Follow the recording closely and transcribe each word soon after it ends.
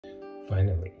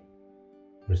Finally,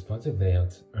 responsive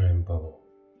layouts are in Bubble,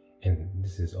 and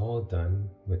this is all done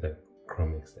with a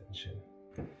Chrome extension.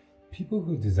 People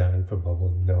who design for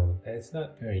Bubble know that it's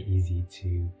not very easy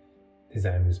to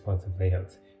design responsive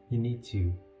layouts. You need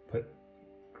to put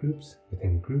groups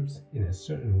within groups in a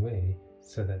certain way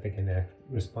so that they can act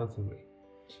responsively.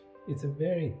 It's a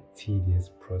very tedious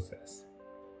process.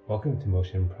 Welcome to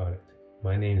Motion Product.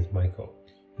 My name is Michael.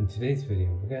 In today's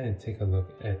video, we're going to take a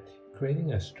look at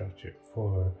creating a structure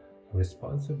for a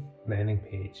responsive landing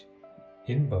page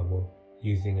in Bubble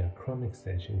using a Chrome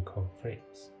extension called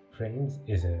Frames. Frames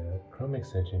is a Chrome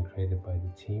extension created by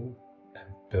the team at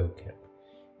Buildcamp.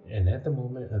 And at the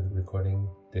moment of the recording,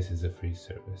 this is a free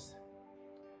service.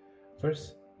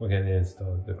 First, we're going to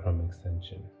install the Chrome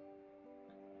extension.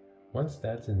 Once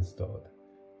that's installed,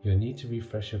 you'll need to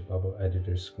refresh your Bubble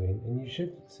editor screen, and you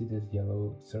should see this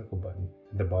yellow circle button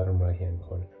at the bottom right hand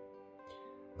corner.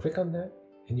 Click on that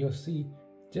and you'll see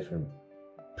different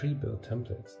pre-built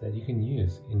templates that you can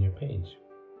use in your page.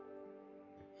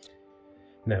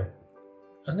 Now,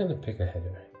 I'm going to pick a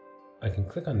header. I can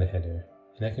click on the header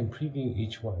and I can preview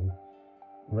each one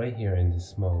right here in this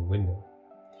small window.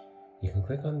 You can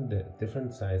click on the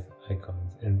different size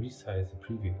icons and resize the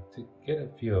preview to get a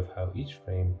feel of how each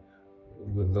frame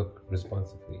would look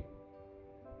responsively.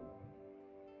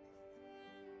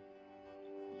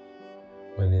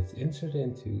 When it's inserted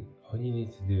into, all you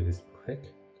need to do is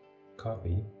click,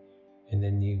 copy, and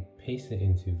then you paste it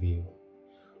into view.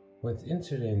 What's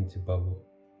inserted into Bubble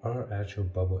are actual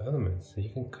Bubble elements, so you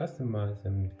can customize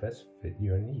them to best fit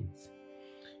your needs.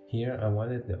 Here I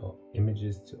wanted the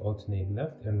images to alternate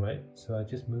left and right, so I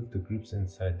just moved the groups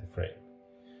inside the frame.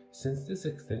 Since this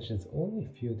extension is only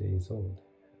a few days old,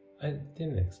 I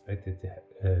didn't expect it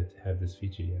to have this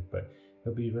feature yet, but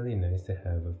it'll be really nice to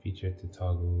have a feature to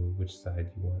toggle which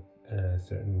side you want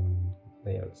certain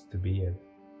layouts to be in.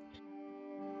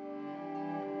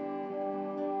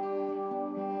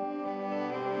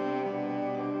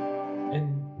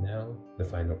 And now the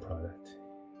final product.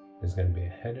 There's going to be a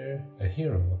header, a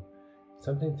hero,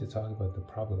 something to talk about the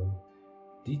problem,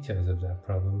 details of that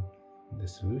problem, the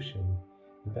solution,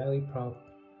 the value prop,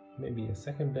 maybe a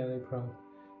second value prop,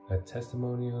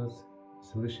 testimonials,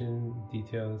 solution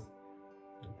details,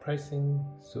 pricing,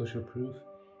 social proof,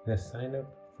 and a sign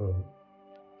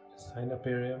up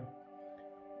area,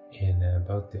 and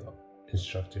about the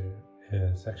instructor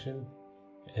section,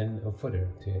 and a footer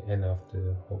to end off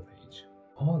the whole page.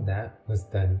 All that was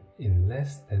done in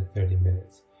less than 30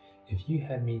 minutes. If you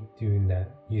had me doing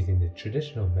that using the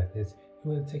traditional methods, it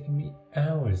would have taken me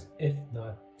hours, if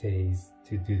not days,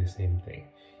 to do the same thing.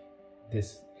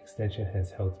 This extension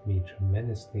has helped me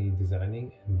tremendously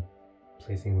designing and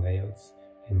placing layouts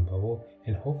in Bubble,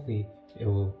 and hopefully it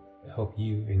will help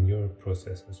you in your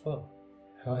process as well.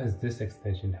 How has this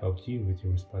extension helped you with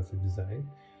your responsive design?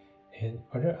 And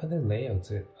are there other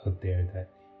layouts out there that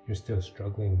you're still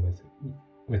struggling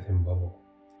within Bubble?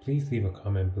 Please leave a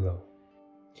comment below.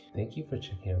 Thank you for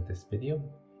checking out this video,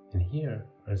 and here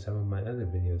are some of my other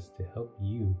videos to help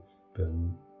you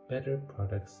build better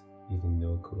products using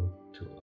no-code tools.